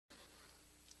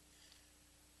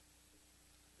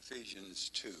Ephesians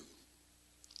 2.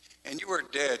 And you were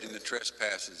dead in the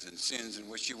trespasses and sins in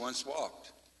which you once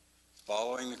walked,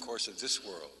 following the course of this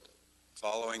world,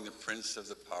 following the prince of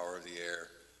the power of the air,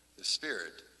 the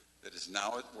spirit that is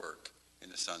now at work in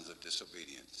the sons of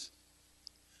disobedience,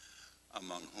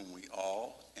 among whom we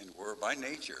all and were by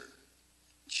nature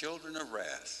children of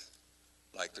wrath,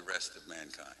 like the rest of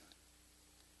mankind.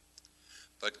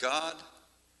 But God,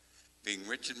 being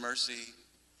rich in mercy,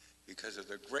 because of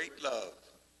the great love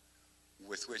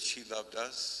with which he loved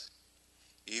us,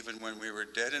 even when we were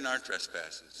dead in our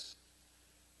trespasses,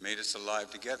 made us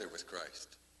alive together with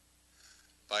Christ.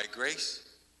 By grace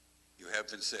you have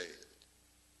been saved,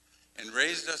 and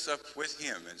raised us up with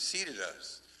him and seated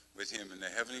us with him in the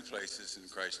heavenly places in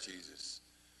Christ Jesus,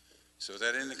 so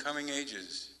that in the coming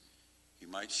ages he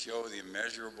might show the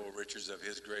immeasurable riches of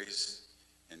his grace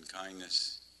and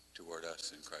kindness toward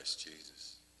us in Christ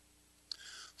Jesus.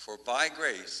 For by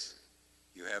grace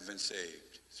you have been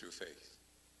saved through faith.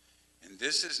 And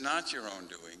this is not your own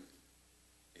doing.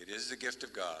 It is the gift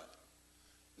of God,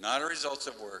 not a result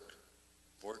of work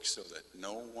so that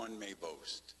no one may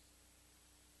boast.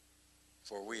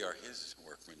 For we are his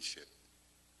workmanship,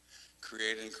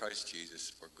 created in Christ Jesus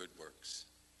for good works,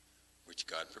 which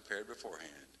God prepared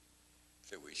beforehand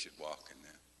that we should walk in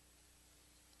them.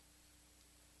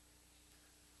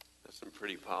 That's some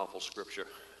pretty powerful scripture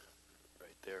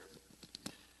right there.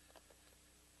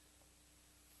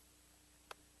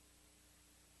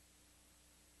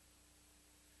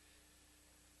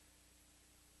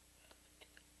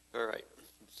 All right.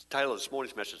 The title of this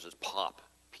morning's message is P.O.P.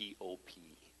 P.O.P.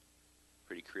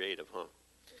 Pretty creative, huh?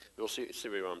 We'll see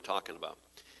what I'm talking about.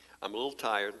 I'm a little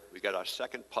tired. We got our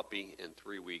second puppy in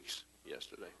 3 weeks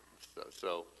yesterday.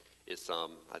 So it's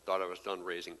I thought I was done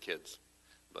raising kids,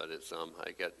 but it's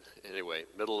anyway,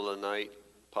 middle of the night,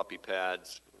 puppy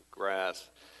pads,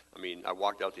 grass. I mean, I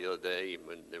walked out the other day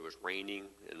when it was raining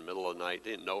in the middle of the night.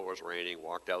 Didn't know it was raining.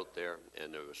 Walked out there,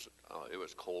 and it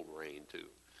was cold rain too.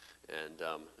 And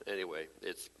anyway,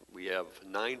 we have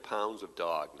 9 pounds of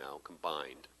dog now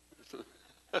combined.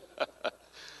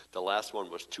 The last one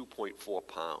was 2.4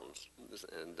 pounds,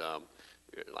 and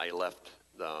I left.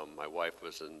 My wife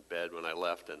was in bed when I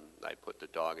left, and I put the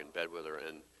dog in bed with her,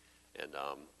 and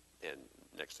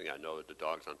next thing I know, the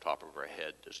dog's on top of her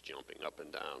head, just jumping up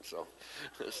and down. So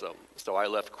I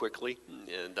left quickly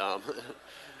and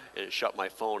shut my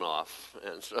phone off,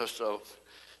 and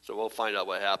so we'll find out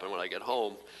what happened when I get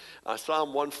home.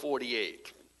 Psalm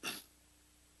 148.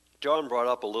 John brought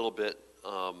up a little bit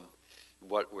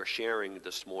what we're sharing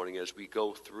this morning as we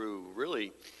go through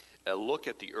really a look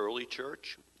at the early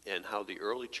church and how the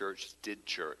early church did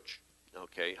church.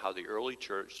 Okay, how the early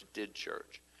church did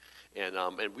church. And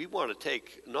we want to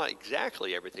take not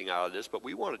exactly everything out of this, but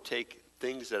we want to take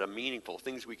things that are meaningful,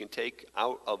 things we can take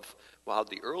out of how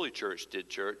the early church did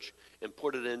church and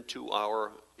put it into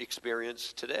our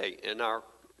experience today in our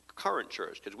current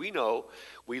church. Because we know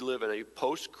we live in a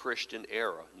post-Christian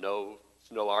era. No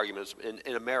arguments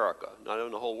in America, not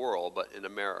in the whole world, but in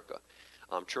America.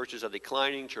 Churches are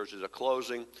declining, churches are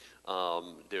closing.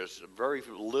 There's very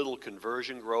little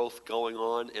conversion growth going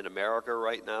on in America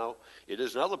right now. It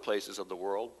is in other places of the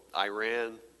world.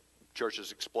 Iran, church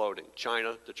is exploding.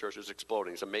 China, the church is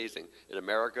exploding. It's amazing. In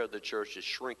America, the church is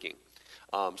shrinking.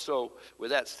 So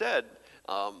with that said,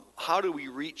 how do we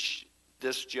reach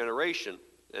this generation?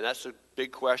 And that's a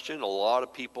big question. A lot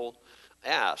of people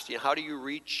ask, how do you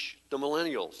reach the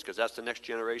millennials? Because that's the next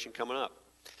generation coming up.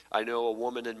 I know a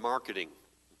woman in marketing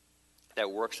that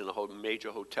works in a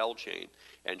major hotel chain,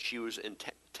 and she was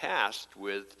tasked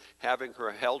with having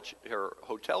her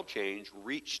hotel chain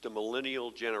reach the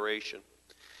millennial generation.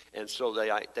 And so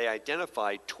they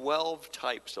identified 12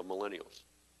 types of millennials,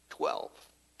 12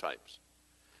 types.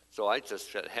 So I just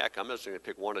said, heck, I'm just going to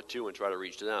pick 1 or 2 and try to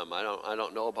reach them. I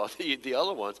don't know about the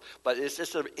other ones, but it's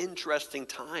just an interesting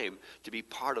time to be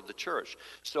part of the church.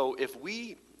 So if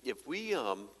we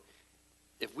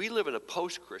live in a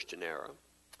post-Christian era,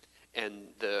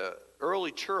 and the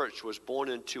early church was born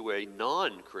into a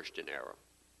non-Christian era,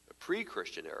 a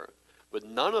pre-Christian era, with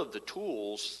none of the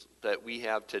tools that we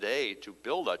have today to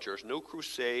build our church, no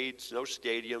crusades, no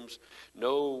stadiums,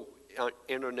 no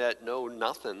internet, no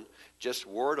nothing, just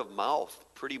word of mouth,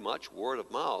 pretty much word of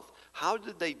mouth. How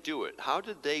did they do it? How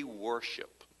did they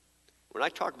worship? When I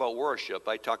talk about worship,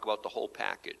 I talk about the whole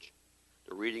package.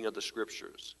 The reading of the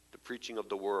scriptures, the preaching of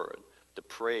the word, the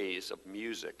praise of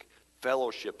music,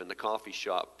 fellowship in the coffee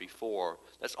shop before.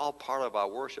 That's all part of our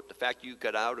worship. The fact you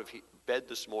got out of bed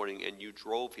this morning and you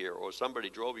drove here, or somebody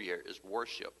drove you here, is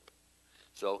worship.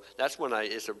 So that's when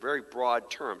it's a very broad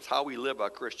terms, how we live our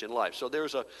Christian life. So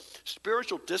there's a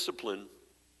spiritual discipline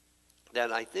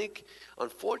that I think,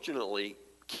 unfortunately,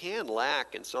 can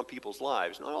lack in some people's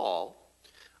lives, not all.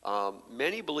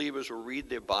 Many believers will read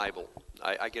their Bible.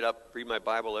 I get up, read my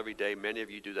Bible every day. Many of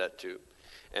you do that too.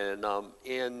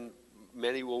 And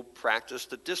many will practice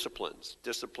the disciplines.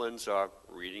 Disciplines are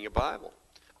reading your Bible,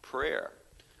 prayer,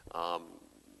 um,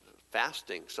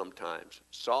 fasting sometimes,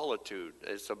 solitude.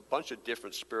 It's a bunch of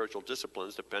different spiritual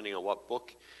disciplines depending on what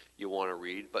book you want to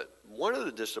read. But one of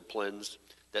the disciplines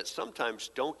that sometimes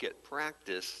don't get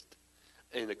practiced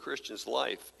in a Christian's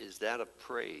life is that of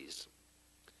praise.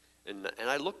 And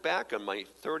I look back on my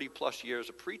 30-plus years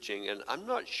of preaching, and I'm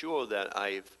not sure that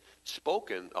I've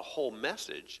spoken a whole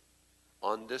message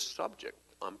on this subject,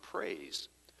 on praise.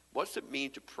 What's it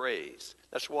mean to praise?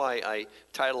 That's why I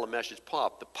title the message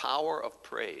P.O.P, The Power of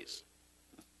Praise.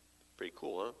 Pretty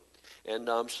cool, huh?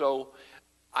 And so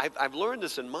I've learned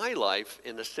this in my life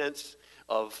in the sense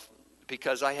of,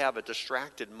 because I have a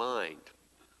distracted mind.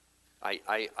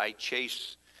 I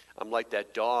chase, I'm like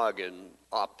that dog in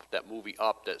Up, that movie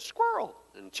Up, that squirrel,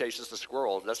 and chases the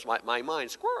squirrel. That's my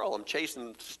mind, squirrel. I'm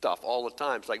chasing stuff all the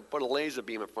time. It's like put a laser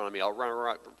beam in front of me. I'll run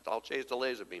around, I'll chase the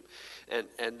laser beam. And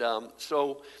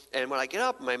when I get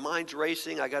up, my mind's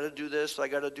racing. I got to do this, I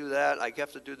got to do that, I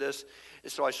have to do this.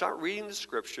 And so I start reading the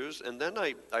scriptures, and then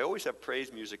I always have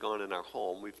praise music on in our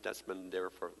home. That's been there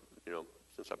for,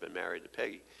 since I've been married to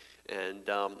Peggy. And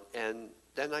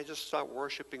then I just start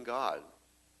worshiping God.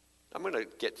 I'm going to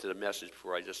get to the message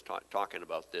before I just talking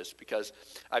about this, because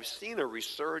I've seen a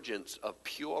resurgence of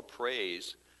pure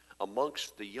praise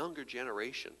amongst the younger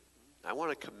generation. I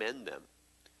want to commend them.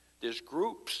 There's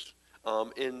groups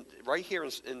right here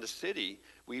in the city.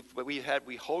 We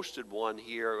hosted one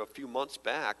here a few months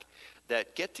back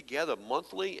that get together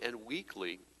monthly and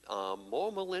weekly.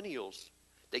 More millennials.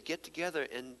 They get together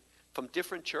from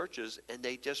different churches, and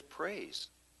they just praise.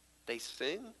 They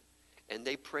sing. And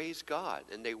they praise God,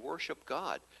 and they worship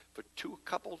God for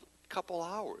couple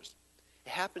hours. It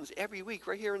happens every week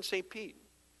right here in St. Pete.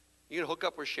 You can hook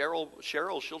up with Cheryl.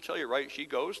 Cheryl, she'll tell you, right? She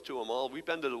goes to them all. We've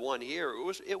been to the one here.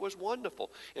 It was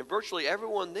wonderful. And virtually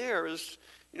everyone there is,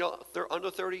 they're under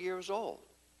 30 years old.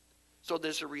 So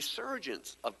there's a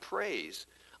resurgence of praise.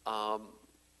 And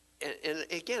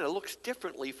again, it looks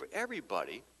differently for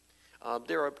everybody.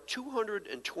 There are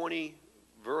 220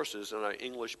 verses in our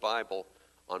English Bible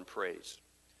on praise.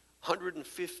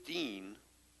 115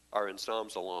 are in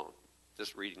Psalms alone,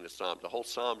 just reading the Psalms. The whole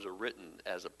Psalms are written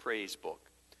as a praise book.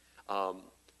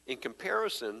 In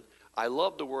comparison, I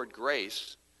love the word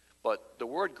grace, but the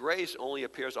word grace only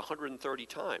appears 130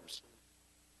 times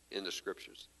in the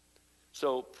scriptures.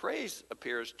 So praise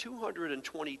appears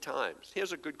 220 times.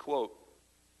 Here's a good quote.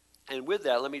 And with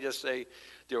that, let me just say,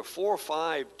 there are 4 or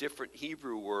 5 different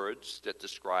Hebrew words that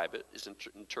describe it, is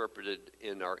interpreted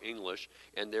in our English,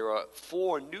 and there are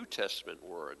 4 New Testament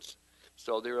words.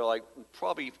 So there are like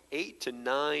probably 8 to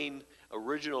 9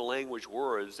 original language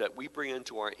words that we bring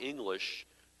into our English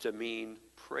to mean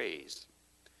praise.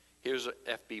 Here's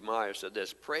F.B. Meyer said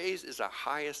this: praise is our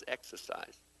highest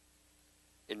exercise.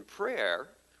 In prayer,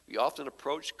 we often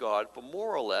approach God for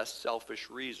more or less selfish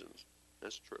reasons.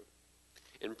 That's true.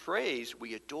 In praise,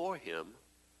 we adore him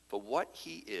for what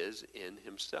he is in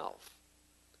himself.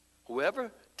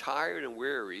 Whoever tired and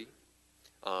weary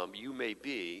you may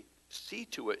be, see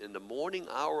to it in the morning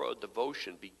hour of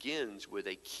devotion begins with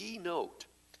a keynote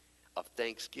of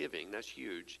thanksgiving. That's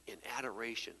huge. In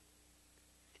adoration.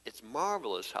 It's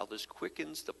marvelous how this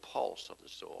quickens the pulse of the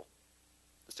soul.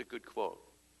 That's a good quote.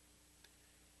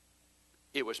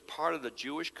 It was part of the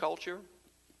Jewish culture,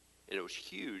 and it was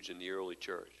huge in the early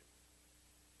church.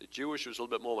 The Jewish was a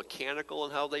little bit more mechanical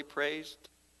in how they praised.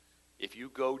 If you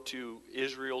go to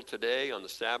Israel today on the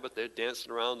Sabbath, they're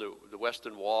dancing around the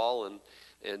Western Wall and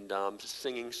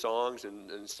singing songs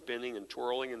and spinning and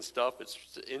twirling and stuff.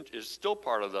 It's still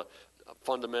part of the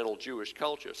fundamental Jewish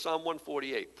culture. Psalm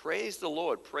 148, praise the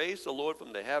Lord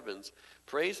from the heavens,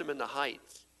 praise him in the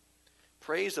heights.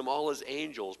 Praise him, all his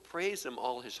angels, praise him,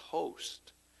 all his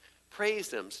host.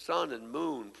 Praise him, sun and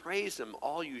moon, praise him,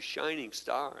 all you shining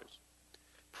stars.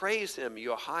 Praise him,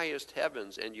 your highest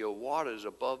heavens and your waters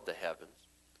above the heavens.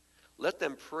 Let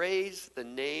them praise the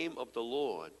name of the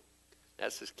Lord.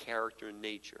 That's his character and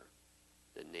nature,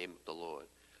 the name of the Lord.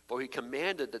 For he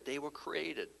commanded that they were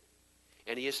created,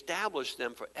 and he established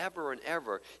them forever and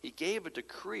ever. He gave a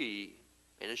decree,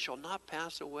 and it shall not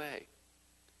pass away.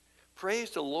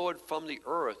 Praise the Lord from the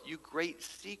earth, you great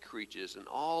sea creatures and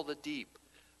all the deep.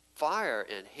 Fire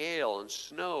and hail and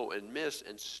snow and mist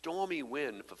and stormy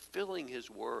wind fulfilling his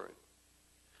word.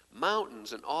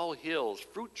 Mountains and all hills,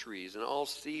 fruit trees and all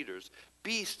cedars,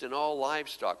 beasts and all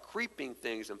livestock, creeping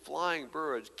things and flying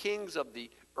birds, kings of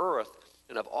the earth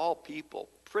and of all people,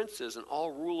 princes and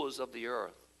all rulers of the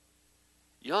earth,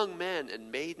 young men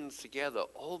and maidens together,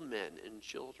 old men and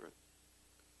children.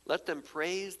 Let them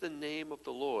praise the name of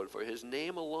the Lord, for his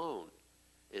name alone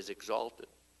is exalted,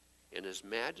 and his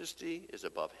majesty is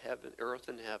above heaven, earth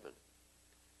and heaven.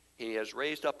 He has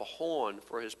raised up a horn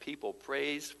for his people,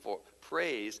 praise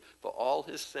for all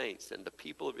his saints, and the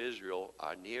people of Israel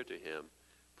are near to him.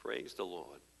 Praise the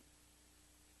Lord.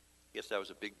 Yes, that was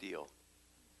a big deal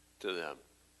to them,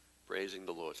 praising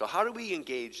the Lord. So how do we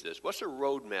engage this? What's a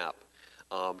roadmap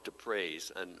to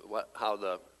praise, and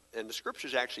the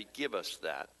scriptures actually give us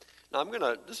that. Now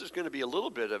this is going to be a little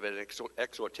bit of an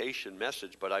exhortation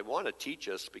message, but I want to teach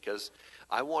us because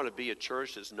I want to be a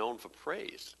church that's known for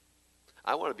praise.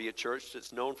 I want to be a church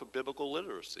that's known for biblical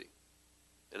literacy,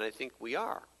 and I think we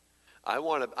are. I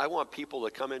want people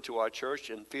to come into our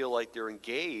church and feel like they're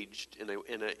engaged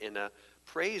in a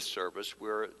praise service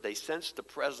where they sense the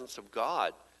presence of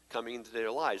God coming into their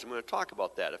lives. I'm going to talk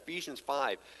about that. Ephesians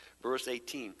 5, verse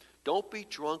 18. Don't be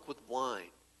drunk with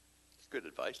wine. It's good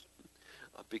advice.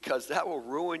 Because that will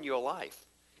ruin your life.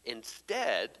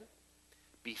 Instead,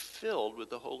 be filled with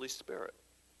the Holy Spirit.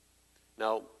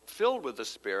 Now, filled with the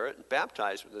Spirit and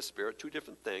baptized with the Spirit, two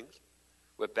different things.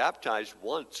 We're baptized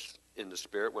once in the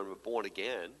Spirit when we're born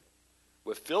again.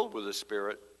 We're filled with the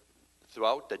Spirit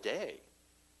throughout the day.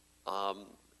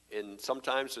 And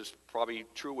sometimes it's probably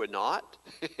true we're not,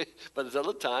 but there's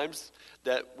other times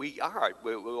that we are.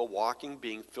 We're walking,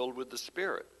 being filled with the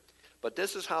Spirit. But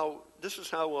this is how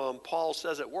Paul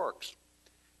says it works,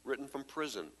 written from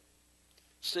prison.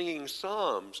 Singing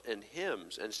psalms and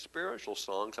hymns and spiritual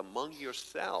songs among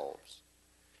yourselves,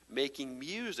 making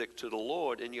music to the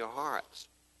Lord in your hearts.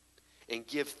 And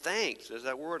give thanks, there's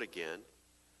that word again,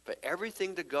 for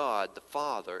everything to God the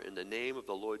Father in the name of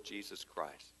the Lord Jesus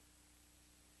Christ.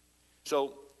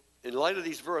 So, in light of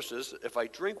these verses, if I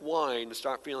drink wine to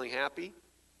start feeling happy,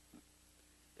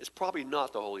 it's probably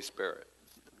not the Holy Spirit.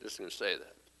 I'm just going to say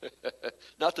that.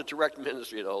 Not the direct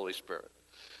ministry of the Holy Spirit.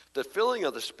 The filling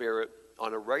of the Spirit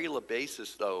on a regular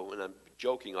basis, though, and I'm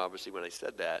joking obviously when I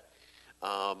said that,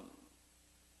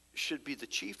 should be the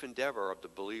chief endeavor of the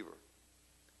believer.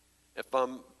 If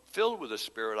I'm filled with the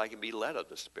Spirit, I can be led of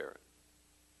the Spirit.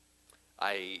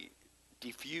 I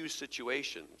diffuse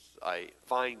situations. I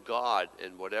find God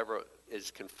in whatever is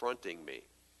confronting me.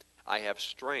 I have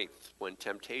strength when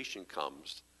temptation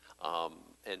comes,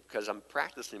 and because I'm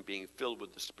practicing being filled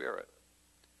with the Spirit.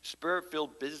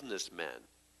 Spirit-filled businessmen,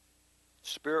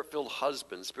 Spirit-filled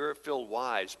husbands, Spirit-filled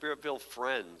wives, Spirit-filled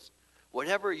friends,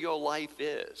 whatever your life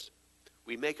is,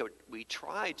 we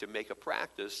try to make a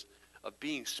practice of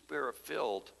being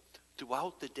Spirit-filled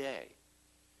throughout the day.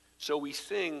 So we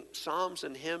sing psalms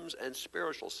and hymns and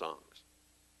spiritual songs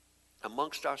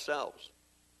amongst ourselves.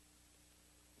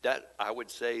 That, I would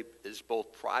say, is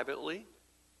both privately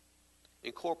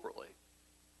and corporately.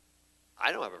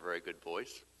 I don't have a very good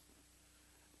voice,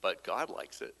 but God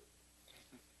likes it.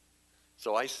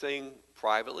 So I sing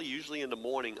privately, usually in the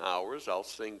morning hours. I'll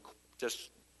sing just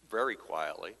very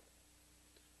quietly,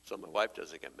 so my wife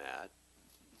doesn't get mad.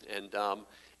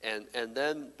 And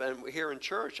then here in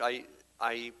church,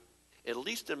 I at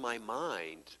least in my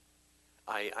mind,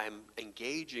 I'm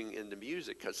engaging in the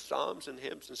music, because psalms and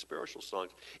hymns and spiritual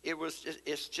songs,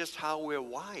 it's just how we're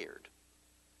wired.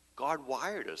 God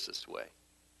wired us this way.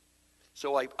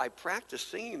 So I practice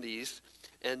singing these,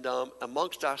 and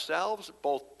amongst ourselves,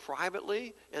 both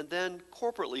privately and then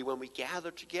corporately when we gather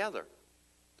together.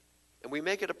 And we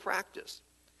make it a practice.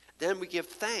 Then we give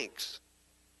thanks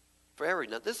for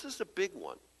everything. Now, this is a big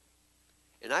one.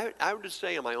 And I would just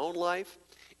say in my own life,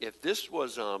 if this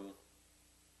was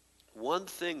one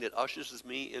thing that ushers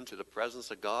me into the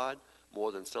presence of God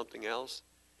more than something else,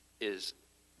 is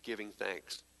giving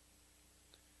thanks.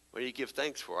 What do you give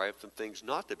thanks for? I have some things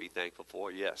not to be thankful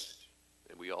for, yes,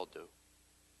 and we all do.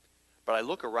 But I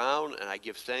look around and I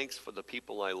give thanks for the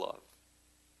people I love.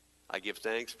 I give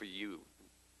thanks for you.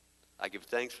 I give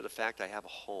thanks for the fact I have a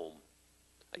home.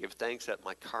 I give thanks that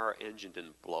my car engine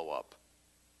didn't blow up.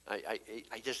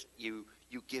 You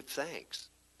give thanks.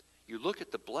 You look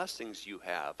at the blessings you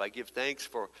have. I give thanks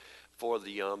for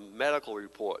the medical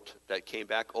report that came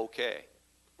back okay.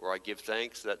 Or I give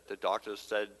thanks that the doctor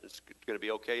said it's going to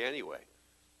be okay anyway.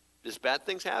 Does bad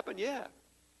things happen? Yeah.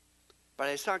 But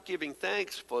I start giving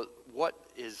thanks for what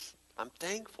I'm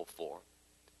thankful for.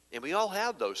 And we all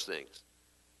have those things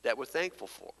that we're thankful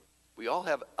for. We all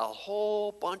have a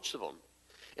whole bunch of them.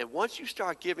 And once you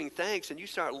start giving thanks and you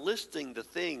start listing the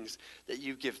things that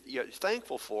you're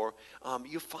thankful for,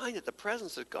 you find that the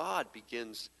presence of God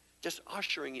begins just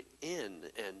ushering it in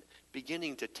and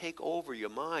beginning to take over your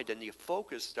mind and your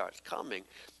focus starts coming.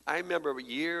 I remember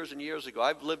years and years ago,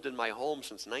 I've lived in my home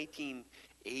since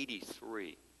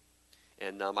 1983.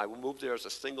 And I moved there as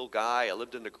a single guy. I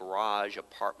lived in the garage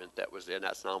apartment that was there, and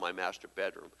that's now my master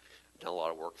bedroom. I've done a lot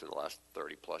of work for the last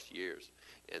 30-plus years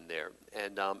in there.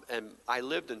 And I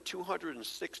lived in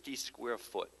 260 square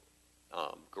foot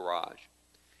garage.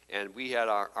 And we had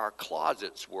our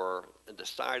closets were at the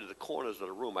side of the corners of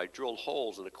the room. I drilled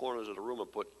holes in the corners of the room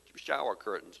and put shower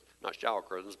curtains, not shower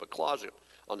curtains, but closet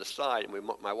on the side. And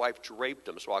my wife draped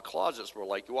them. So our closets were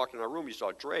like, you walked in our room, you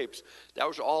saw drapes. That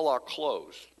was all our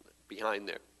clothes behind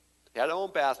there. Had our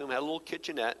own bathroom, had a little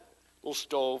kitchenette, little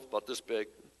stove about this big.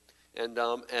 And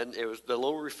it was the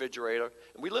little refrigerator.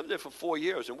 And we lived there for 4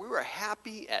 years, and we were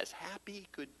happy as happy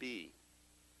could be.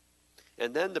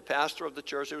 And then the pastor of the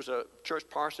church, there was a church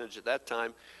parsonage at that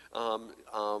time,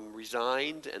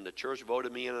 resigned, and the church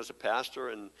voted me in as a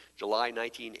pastor in July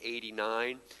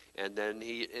 1989. And then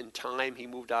he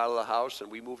moved out of the house,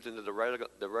 and we moved into the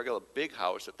regular big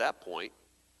house at that point.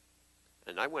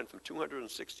 And I went from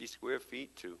 260 square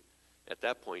feet to, at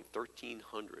that point,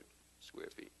 1,300 square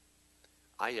feet.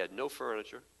 I had no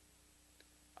furniture.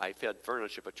 I've had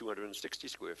furniture for 260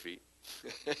 square feet.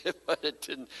 But it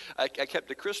didn't. I kept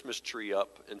the Christmas tree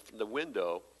up in the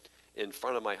window in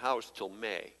front of my house till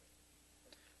May,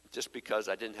 just because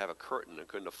I didn't have a curtain and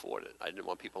couldn't afford it. I didn't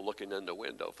want people looking in the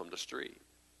window from the street.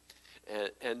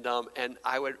 And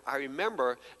I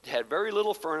remember it had very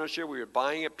little furniture. We were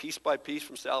buying it piece by piece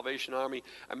from Salvation Army.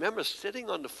 I remember sitting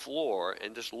on the floor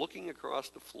and just looking across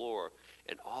the floor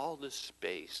and all this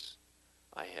space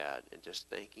I had and just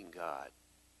thanking God.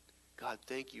 God,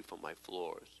 thank you for my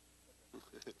floors.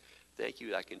 Thank you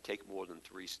that I can take more than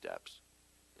 3 steps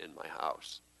in my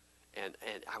house. And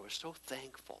I was so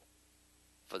thankful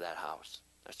for that house.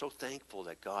 I was so thankful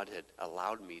that God had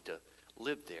allowed me to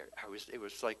live there. It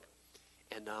was like,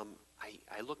 and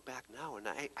I look back now and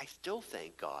I still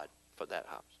thank God for that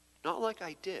house. Not like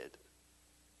I did.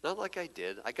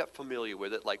 I got familiar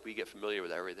with it like we get familiar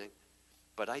with everything.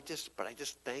 But I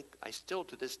still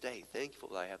to this day thankful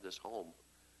that I have this home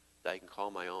that I can call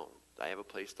my own, that I have a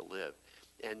place to live.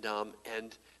 And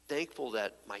thankful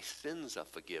that my sins are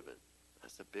forgiven.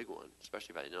 That's a big one,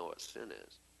 especially if I know what sin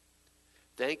is.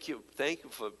 Thank you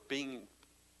for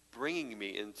bringing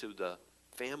me into the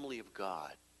family of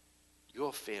God,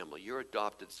 your family, your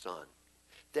adopted son.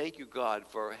 Thank you, God,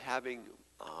 for having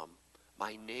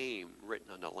my name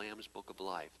written on the Lamb's Book of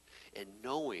Life and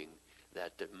knowing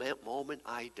that the moment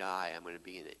I die, I'm going to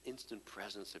be in the instant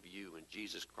presence of you and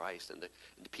Jesus Christ and the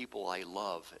people I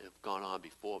love have gone on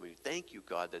before me. Thank you,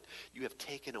 God, that you have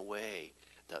taken away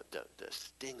the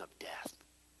sting of death.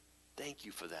 Thank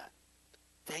you for that.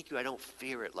 Thank you, I don't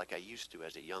fear it like I used to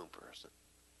as a young person.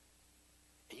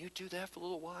 And you do that for a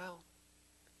little while,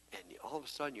 and all of a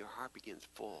sudden your heart begins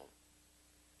full.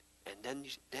 And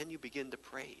then you begin to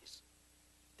praise.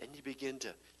 Then you begin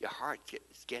to, your heart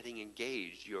is getting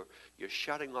engaged. You're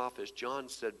shutting off, as John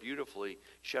said beautifully,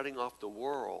 shutting off the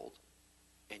world,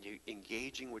 and you're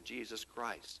engaging with Jesus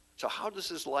Christ. So how does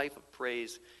this life of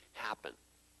praise happen?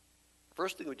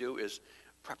 First thing we do is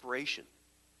preparation.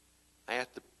 I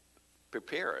have to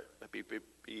prepare it,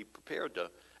 be prepared to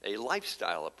a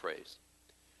lifestyle of praise.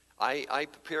 I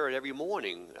prepare it every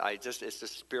morning. It's a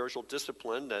spiritual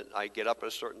discipline that I get up at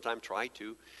a certain time, try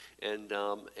to, and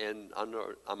I'm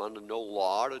under no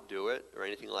law to do it or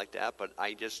anything like that. But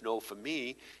I just know for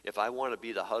me, if I want to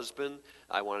be the husband,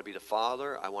 I want to be the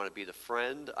father, I want to be the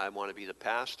friend, I want to be the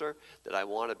pastor that I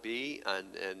want to be,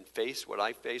 and face what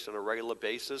I face on a regular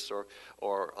basis, or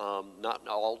not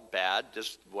all bad,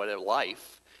 just whatever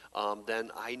life.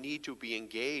 Then I need to be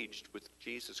engaged with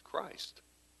Jesus Christ.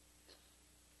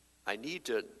 I need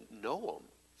to know him.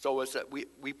 So it's that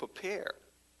we prepare.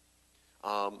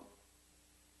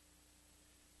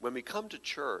 When we come to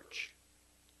church,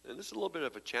 and this is a little bit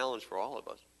of a challenge for all of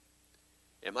us,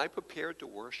 am I prepared to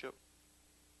worship,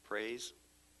 praise?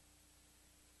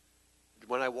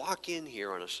 When I walk in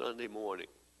here on a Sunday morning,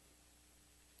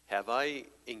 have I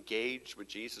engaged with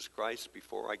Jesus Christ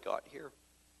before I got here?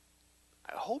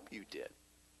 I hope you did.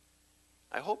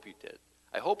 I hope you did.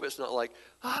 I hope it's not like,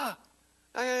 I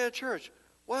got at church.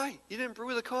 Why? You didn't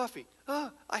brew the coffee.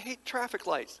 I hate traffic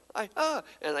lights.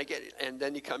 And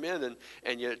then you come in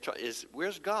and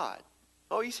where's God?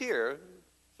 Oh, he's here.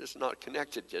 It's not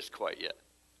connected just quite yet.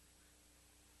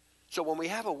 So when we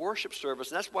have a worship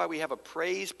service, and that's why we have a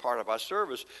praise part of our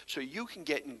service, so you can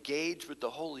get engaged with the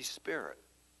Holy Spirit.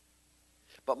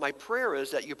 But my prayer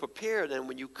is that you're prepared, and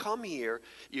when you come here,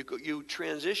 you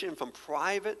transition from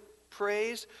private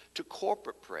praise to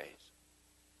corporate praise.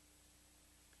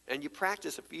 And you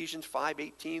practice Ephesians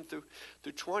 5:18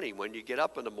 through 20 when you get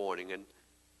up in the morning. And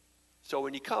so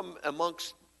when you come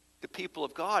amongst the people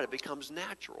of God, it becomes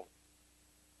natural.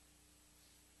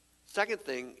 Second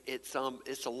thing, it's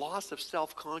a loss of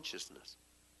self-consciousness.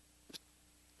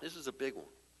 This is a big one.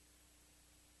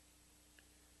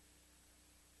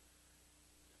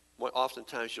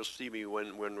 Oftentimes you'll see me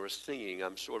when we're singing,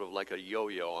 I'm sort of like a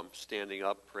yo-yo. I'm standing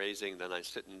up, praising, then I'm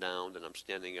sitting down, then I'm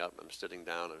standing up, I'm sitting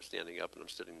down, I'm standing up, and I'm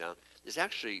sitting down. There's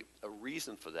actually a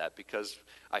reason for that, because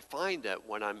I find that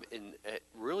when I'm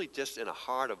really just in a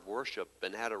heart of worship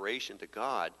and adoration to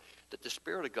God, that the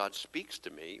Spirit of God speaks to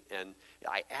me, and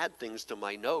I add things to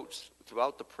my notes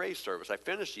throughout the praise service. I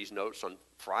finished these notes on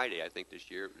Friday, I think this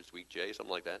week, Jay,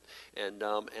 something like that,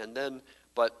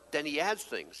 But then he adds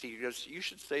things. He goes, you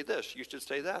should say this, you should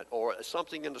say that. Or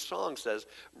something in the song says,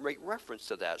 make reference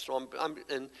to that. So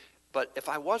but if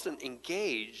I wasn't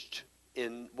engaged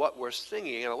in what we're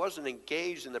singing, and I wasn't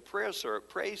engaged in the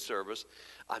praise service,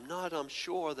 I'm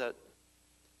sure that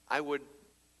I would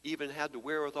even have the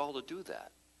wherewithal to do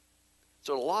that.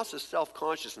 So the loss of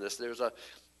self-consciousness,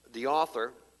 the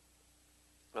author,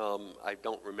 I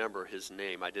don't remember his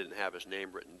name. I didn't have his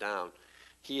name written down.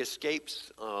 He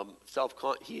escapes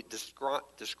he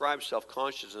describes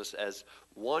self-consciousness as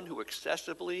one who is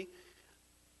excessively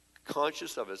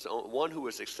conscious of his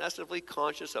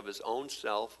own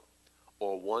self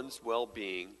or one's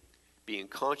well-being, being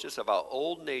conscious of our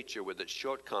old nature with its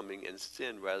shortcoming and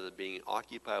sin, rather than being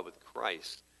occupied with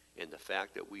Christ and the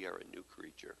fact that we are a new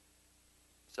creature.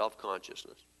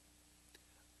 Self-consciousness.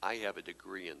 I have a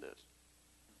degree in this.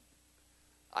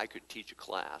 I could teach a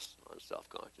class on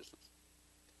self-consciousness.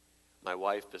 My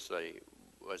wife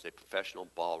was a professional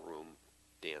ballroom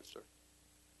dancer.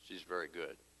 She's very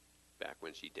good back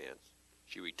when she danced.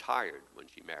 She retired when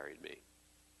she married me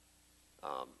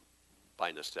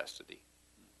by necessity.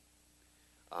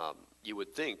 You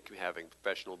would think, having a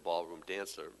professional ballroom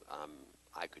dancer,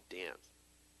 I could dance.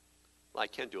 Well, I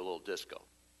can do a little disco,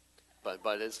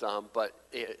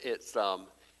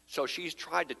 so she's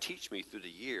tried to teach me through the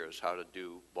years how to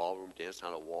do ballroom dance, how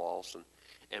to waltz,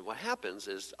 and what happens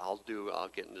is I'll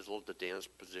get in this little dance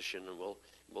position, and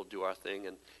we'll do our thing,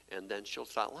 and then she'll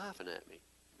start laughing at me.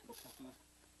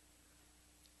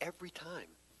 Every time.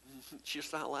 She'll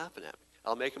start laughing at me.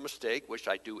 I'll make a mistake, which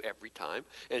I do every time,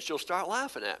 and she'll start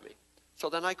laughing at me. So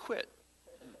then I quit.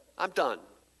 I'm done.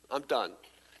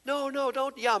 No,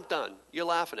 don't. Yeah, I'm done. You're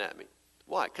laughing at me.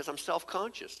 Why? Because I'm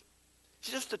self-conscious.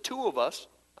 It's just the two of us.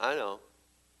 I know,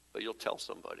 but you'll tell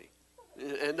somebody.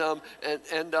 And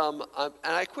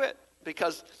I quit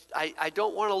because I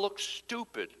don't want to look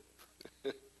stupid.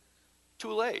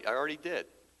 Too late. I already did.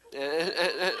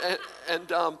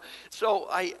 So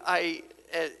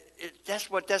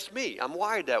that's me. I'm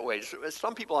wired that way.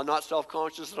 Some people are not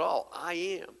self-conscious at all. I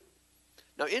am.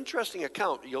 Now, interesting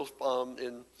account you'll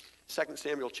in 2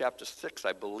 Samuel chapter 6,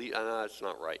 I believe. That's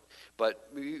not right. But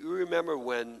you remember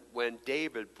when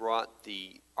David brought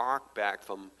the ark back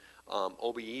from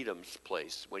Obed-Edom's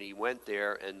place, when he went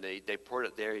there and they put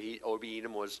it there,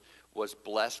 Obed-Edom was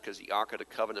blessed because the Ark of the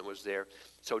Covenant was there.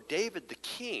 So David the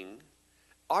king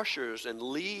ushers and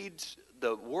leads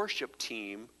the worship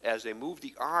team as they move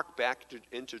the Ark back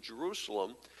into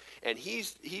Jerusalem, and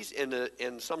he's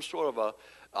in some sort of a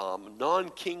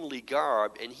non-kingly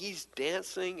garb, and he's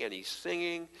dancing and he's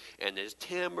singing, and there's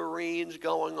tambourines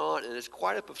going on, and it's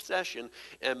quite a procession,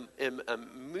 and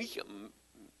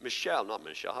Michelle, not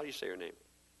Michelle, how do you say her name?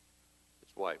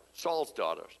 His wife, Saul's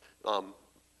daughter,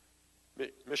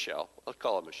 Michelle, I'll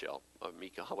call her Michelle, or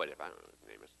Mika, whatever, I don't know what her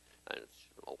name is. It's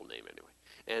an old name anyway.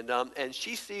 And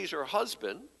she sees her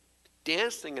husband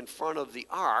dancing in front of the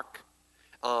ark,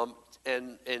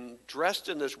 and dressed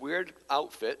in this weird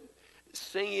outfit,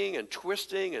 singing and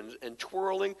twisting and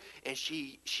twirling, and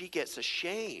she gets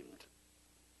ashamed.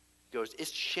 She goes,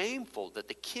 it's shameful that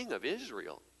the king of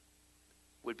Israel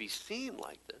would be seen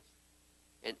like this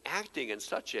and acting in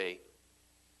such a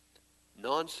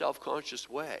non-self-conscious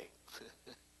way.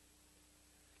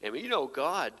 And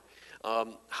God,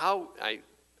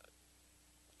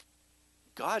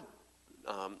 God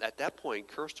at that point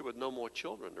cursed her with no more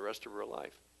children the rest of her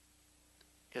life.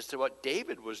 Because what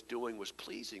David was doing was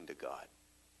pleasing to God.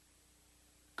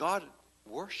 God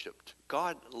worshipped.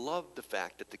 God loved the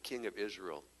fact that the king of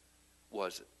Israel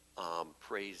was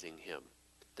praising him,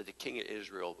 that the king of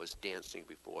Israel was dancing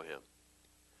before him.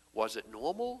 Was it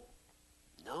normal?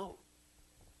 No.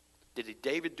 Did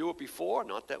David do it before?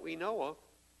 Not that we know of.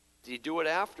 Did he do it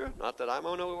after? Not that I'm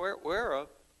aware of.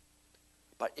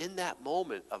 But in that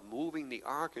moment of moving the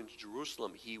ark into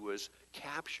Jerusalem, he was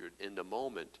captured in the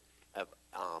moment of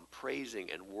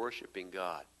praising and worshiping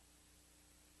God.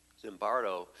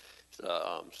 Zimbardo,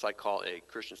 a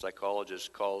Christian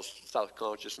psychologist, calls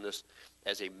self-consciousness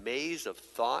as a maze of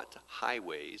thought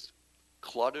highways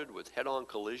cluttered with head-on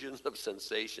collisions of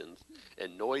sensations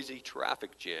and noisy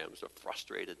traffic jams of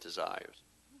frustrated desires.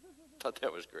 Thought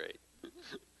that was great.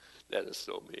 That is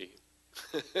so me.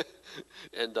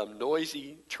 And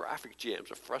noisy traffic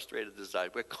jams of frustrated desires.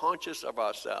 We're conscious of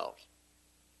ourselves.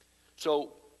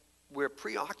 So we're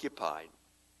preoccupied.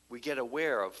 We get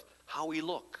aware of how we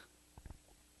look.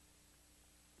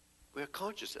 We're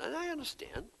conscious, and I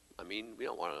understand. I mean, I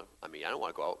don't want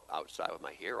to go outside with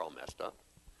my hair all messed up.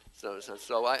 So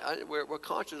we're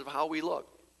conscious of how we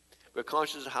look. We're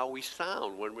conscious of how we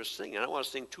sound when we're singing. I don't want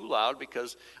to sing too loud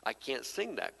because I can't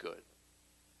sing that good.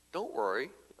 Don't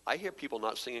worry. I hear people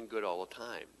not singing good all the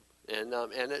time, and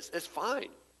it's fine.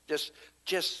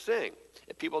 Just sing.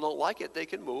 If people don't like it, they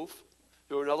can move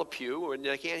to another pew, and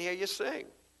they can't hear you sing.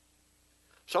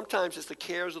 Sometimes it's the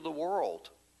cares of the world,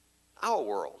 our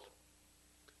world.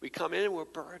 We come in and we're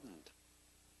burdened.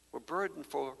 We're burdened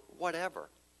for whatever.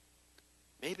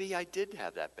 Maybe I did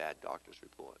have that bad doctor's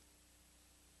report.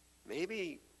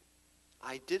 Maybe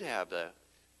I did have the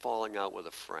falling out with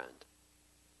a friend.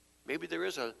 Maybe there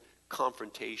is a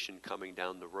confrontation coming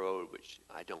down the road which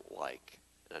I don't like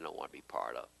and I don't want to be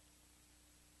part of.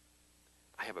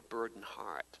 I have a burdened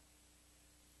heart.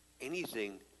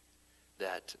 Anything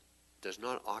that does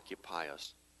not occupy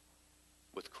us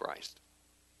with Christ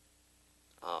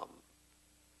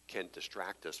can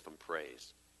distract us from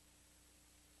praise.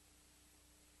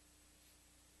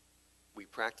 We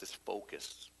practice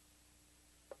focus.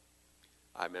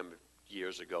 I remember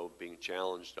years ago being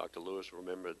challenged. Dr. Lewis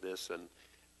remembered this, and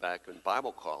back in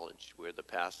Bible college, where the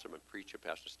pastor and preacher,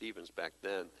 Pastor Stevens back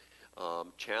then,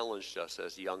 challenged us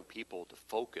as young people to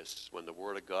focus when the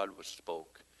Word of God was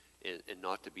spoke, and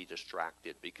not to be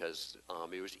distracted, because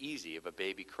it was easy. If a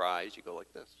baby cries, you go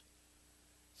like this.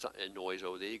 A noise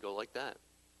over there, you go like that.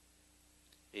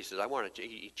 He says,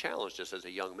 he challenged us as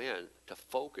a young man to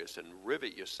focus and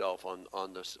rivet yourself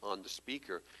on the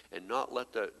speaker, and not let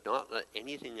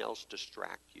anything else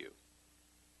distract you.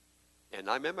 And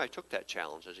I remember I took that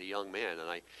challenge as a young man,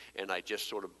 and I just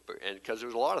sort of, and because there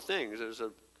was a lot of things, there's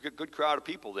a good crowd of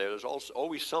people there. There's also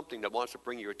always something that wants to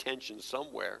bring your attention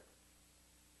somewhere.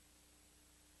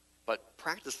 But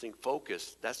practicing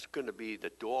focus, that's going to be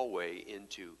the doorway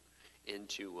into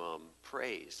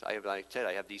praise. I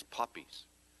have these puppies.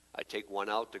 I take one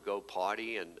out to go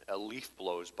potty, and a leaf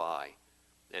blows by.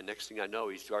 And next thing I know,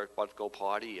 he's about to go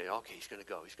potty. And, okay, he's going to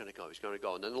go.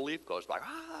 And then the leaf goes by.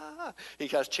 Ah! He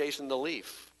starts chasing the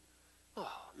leaf.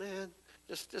 Oh, man,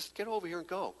 just get over here and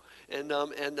go. And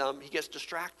he gets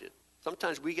distracted.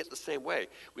 Sometimes we get the same way.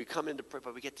 We come into prayer,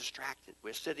 but we get distracted.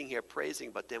 We're sitting here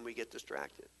praising, but then we get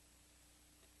distracted.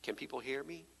 Can people hear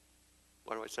me?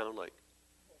 What do I sound like?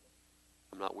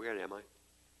 I'm not weird, am I?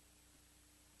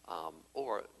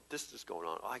 Or this is going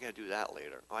on. Oh, I got to do that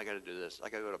later. Oh, I got to do this. I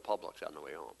got to go to Publix on the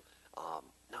way home.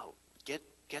 No, get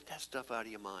that stuff out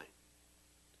of your mind.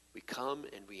 We come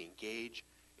and we engage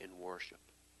in worship.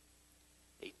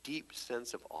 A deep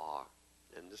sense of awe.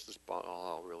 And this is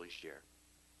all I'll really share.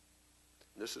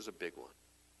 And this is a big one.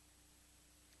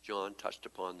 John touched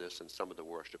upon this in some of the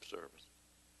worship service.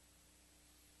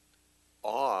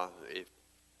 Awe, if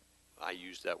I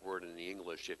use that word in the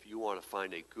English, if you want to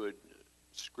find a good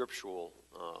scriptural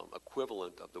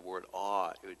equivalent of the word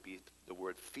awe, it would be the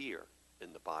word fear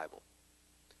in the Bible.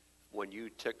 When you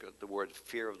take the word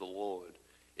fear of the Lord,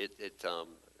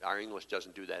 our English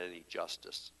doesn't do that any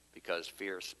justice, because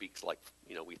fear speaks like,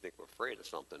 we think we're afraid of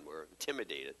something, we're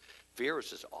intimidated. Fear is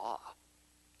just awe.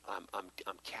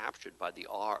 I'm captured by the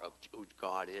awe of who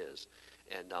God is,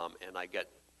 and I get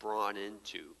drawn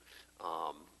into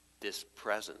this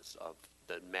presence of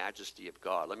the majesty of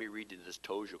God. Let me read you this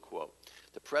Tozer quote.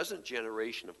 The present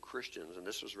generation of Christians, and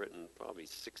this was written probably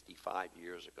 65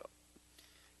 years ago,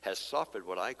 has suffered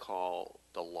what I call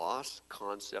the lost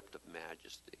concept of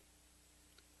majesty.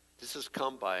 This has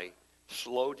come by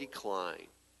slow decline,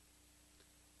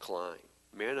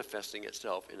 manifesting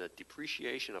itself in a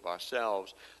depreciation of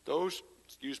ourselves. Those,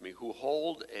 who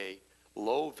hold a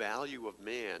low value of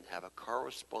man have a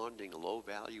corresponding low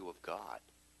value of God.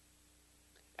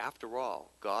 After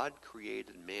all, God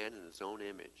created man in his own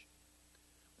image.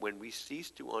 When we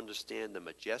cease to understand the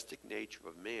majestic nature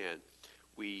of man,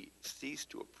 we cease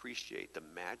to appreciate the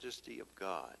majesty of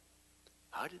God.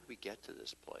 How did we get to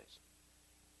this place?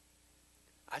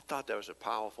 I thought that was a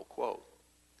powerful quote,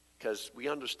 because we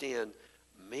understand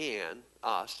man,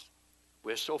 us,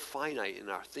 we're so finite in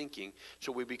our thinking,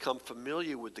 so we become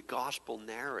familiar with the gospel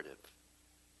narrative.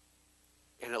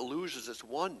 and it loses its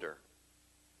wonder.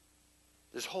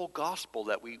 This whole gospel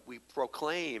that we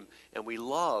proclaim and we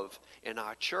love in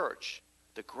our church,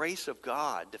 the grace of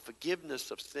God, the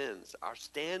forgiveness of sins, our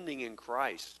standing in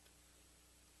Christ.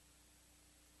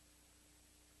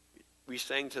 We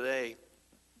sang today,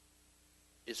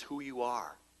 is who you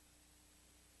are.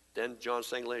 Then John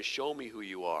sang later, show me who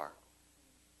you are.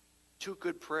 Two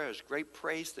good prayers, great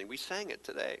praise thing. We sang it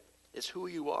today. It's who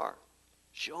you are.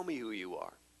 Show me who you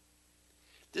are.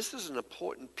 This is an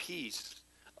important piece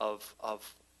of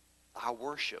our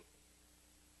worship.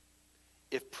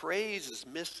 If praise is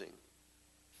missing,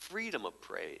 freedom of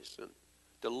praise and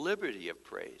the liberty of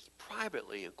praise,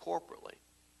 privately and corporately.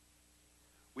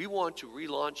 We want to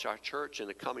relaunch our church in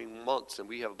the coming months, and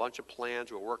we have a bunch of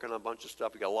plans. We're working on a bunch of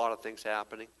stuff. We got a lot of things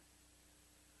happening.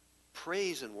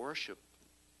 Praise and worship,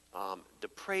 the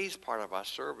praise part of our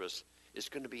service is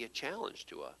going to be a challenge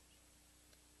to us.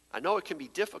 I know it can be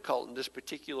difficult in this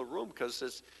particular room because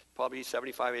there's probably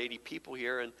 75, 80 people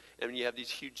here, and you have these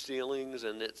huge ceilings,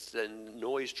 and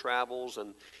noise travels,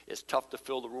 and it's tough to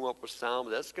fill the room up with sound.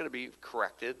 But that's going to be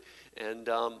corrected,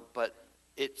 but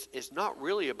it's not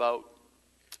really about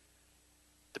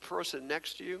the person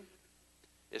next to you.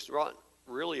 It's not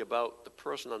really about the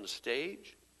person on the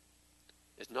stage.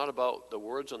 It's not about the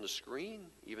words on the screen,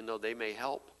 even though they may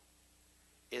help.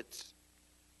 It's,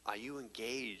 are you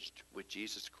engaged with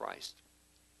Jesus Christ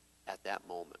at that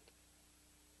moment?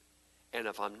 And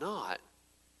if I'm not,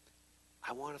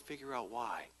 I want to figure out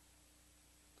why.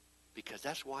 Because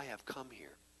that's why I've come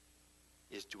here,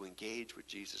 is to engage with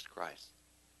Jesus Christ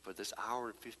for this hour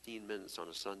and 15 minutes on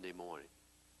a Sunday morning.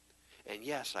 And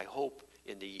yes, I hope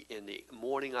in the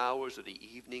morning hours or the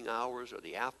evening hours or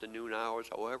the afternoon hours,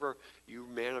 however you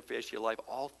manifest your life,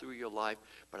 all through your life,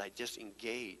 but I just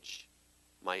engage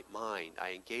my mind.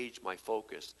 I engage my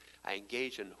focus. I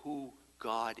engage in who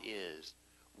God is,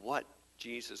 what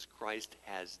Jesus Christ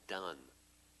has done.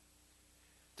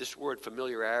 This word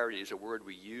familiarity is a word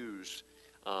we use.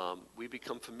 We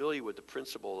become familiar with the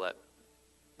principle that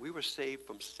we were saved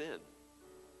from sin.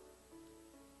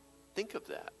 Think of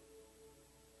that.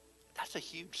 That's a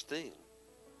huge thing.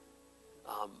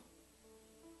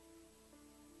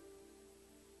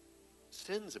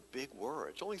 Sin's a big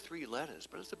word. It's only 3 letters,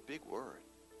 but it's a big word.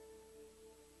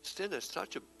 Sin is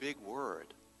such a big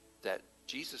word that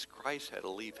Jesus Christ had to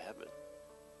leave heaven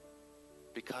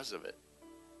because of it.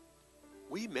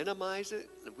 We minimize it,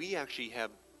 and we actually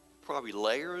have probably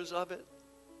layers of it,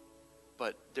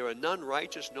 but there are none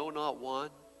righteous, no, not one.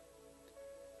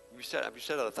 I've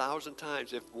said it 1,000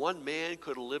 times. If one man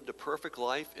could have lived a perfect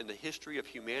life in the history of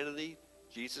humanity,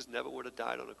 Jesus never would have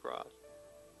died on a cross.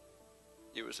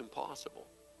 It was impossible.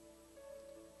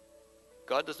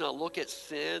 God does not look at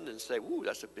sin and say, "Ooh,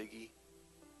 that's a biggie.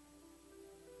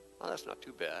 Oh, that's not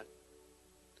too bad."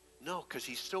 No, because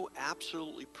he's so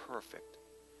absolutely perfect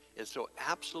and so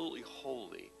absolutely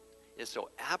holy and so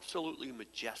absolutely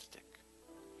majestic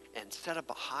and set up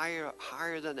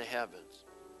higher than the heavens,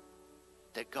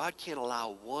 that God can't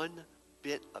allow one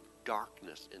bit of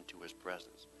darkness into his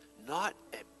presence. Not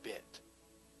a bit.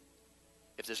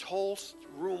 If this whole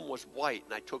room was white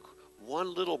and I took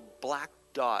one little black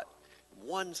dot,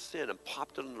 one sin, and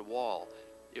popped it on the wall,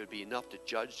 it would be enough to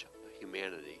judge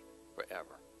humanity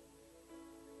forever.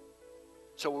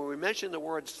 So when we mention the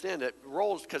word sin, it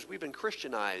rolls, because we've been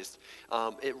Christianized,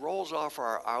 it rolls off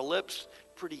our lips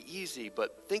pretty easy,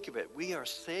 but think of it, we are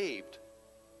saved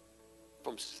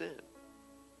from sin.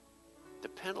 The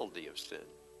penalty of sin,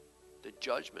 the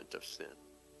judgment of sin,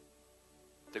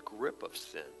 the grip of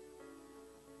sin.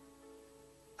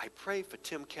 I pray for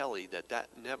Tim Kelley that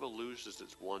never loses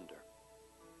its wonder.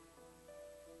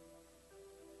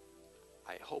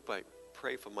 I hope I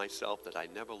pray for myself that I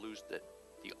never lose the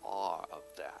awe of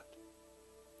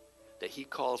that he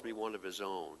calls me one of his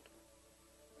own.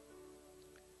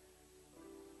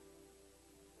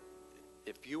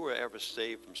 If you were ever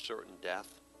saved from certain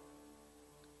death,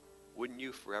 wouldn't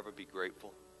you forever be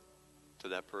grateful to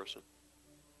that person?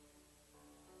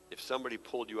 If somebody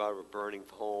pulled you out of a burning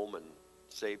home and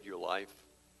saved your life,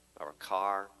 or a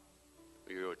car,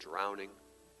 or you were drowning,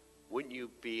 wouldn't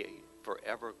you be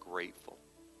forever grateful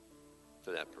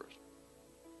to that person?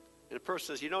 And the person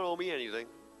says, "You don't owe me anything.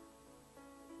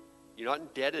 You're not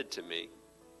indebted to me."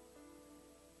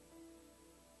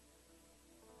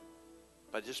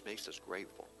 But it just makes us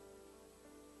grateful.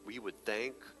 We would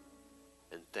thank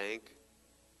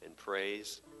and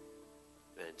praise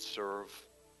and serve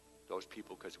those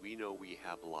people because we know we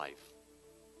have life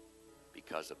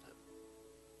because of them.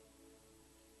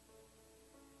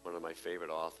 One of my favorite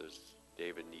authors,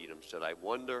 David Needham, said, "I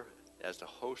wonder, as the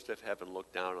host of heaven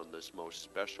looked down on this most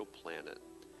special planet,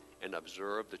 and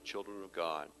observe the children of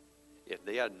God, if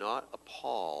they are not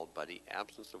appalled by the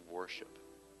absence of worship,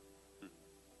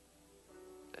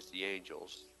 that's the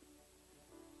angels,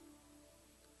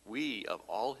 we of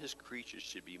all his creatures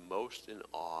should be most in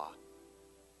awe.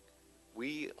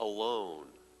 We alone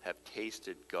have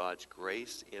tasted God's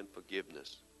grace and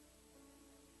forgiveness.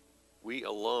 We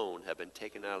alone have been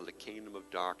taken out of the kingdom of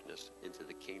darkness into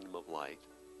the kingdom of light.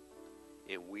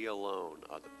 And we alone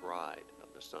are the bride of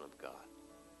the Son of God.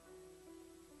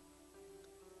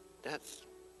 That's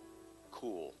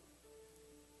cool.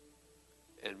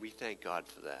 And we thank God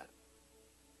for that.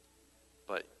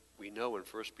 But we know in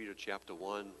 1 Peter chapter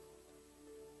 1,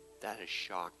 that is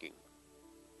shocking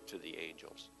to the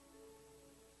angels.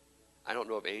 I don't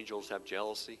know if angels have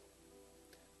jealousy,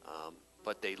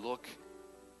 but they look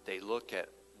at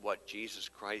what Jesus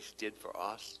Christ did for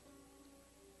us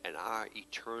and our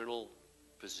eternal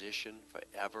position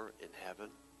forever in heaven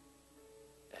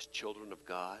as children of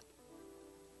God,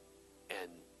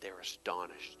 and they're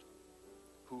astonished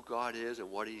who God is and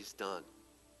what he's done.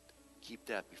 Keep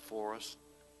that before us.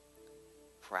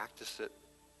 Practice it.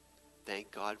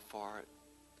 Thank God for it.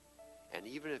 And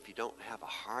even if you don't have a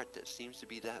heart that seems to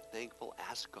be that thankful,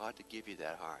 ask God to give you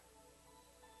that heart.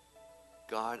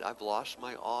 God, I've lost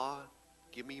my awe.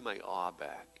 Give me my awe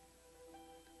back.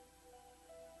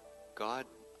 God,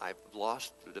 I've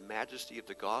lost the majesty of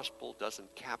the gospel.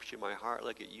 Doesn't capture my heart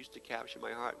like it used to capture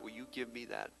my heart. Will you give me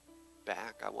that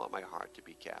back? I want my heart to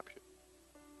be captured.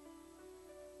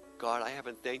 God, I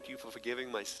haven't thanked you for forgiving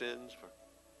my sins for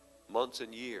months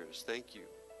and years. Thank you.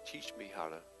 Teach me how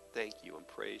to thank you and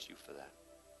praise you for that.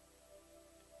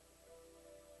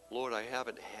 Lord, I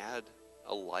haven't had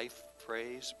a life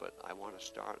praise, but I want to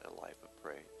start a life of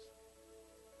praise.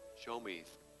 Show me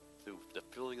through the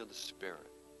filling of the Spirit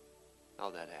how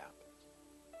that happens.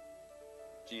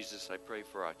 Jesus, I pray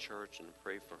for our church and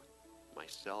pray for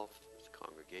myself, this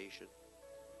congregation.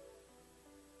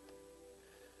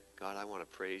 God, I want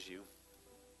to praise you.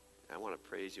 I want to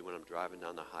praise you when I'm driving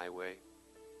down the highway.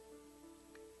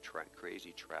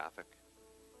 Crazy traffic.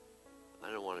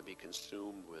 I don't want to be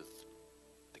consumed with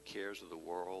the cares of the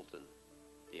world and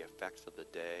the effects of the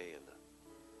day and the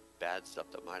bad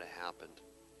stuff that might have happened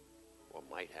or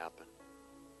might happen.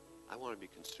 I want to be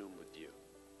consumed with you.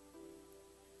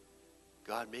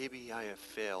 God, maybe I have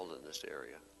failed in this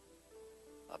area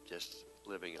of just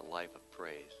living a life of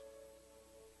praise.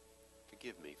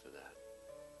 Forgive me for that.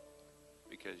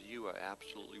 Because you are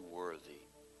absolutely worthy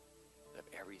of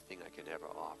everything I can ever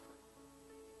offer.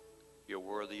 You're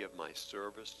worthy of my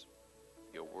service.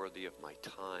 You're worthy of my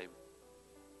time.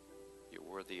 You're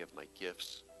worthy of my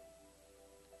gifts.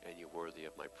 And you're worthy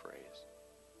of my praise.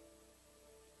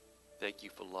 Thank you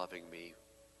for loving me,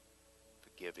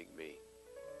 forgiving me,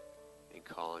 and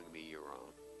calling me your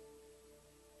own.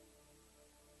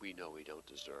 We know we don't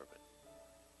deserve it.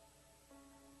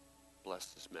 Bless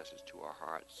this message to our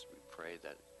hearts. We pray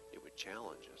that it would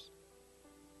challenge us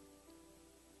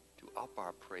to up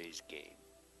our praise game,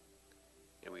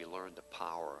 and we learn the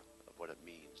power of what it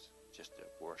means just to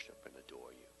worship and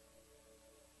adore you.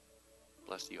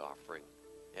 Bless the offering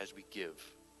as we give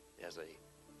as a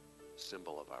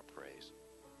symbol of our praise.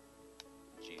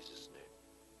 In Jesus' name.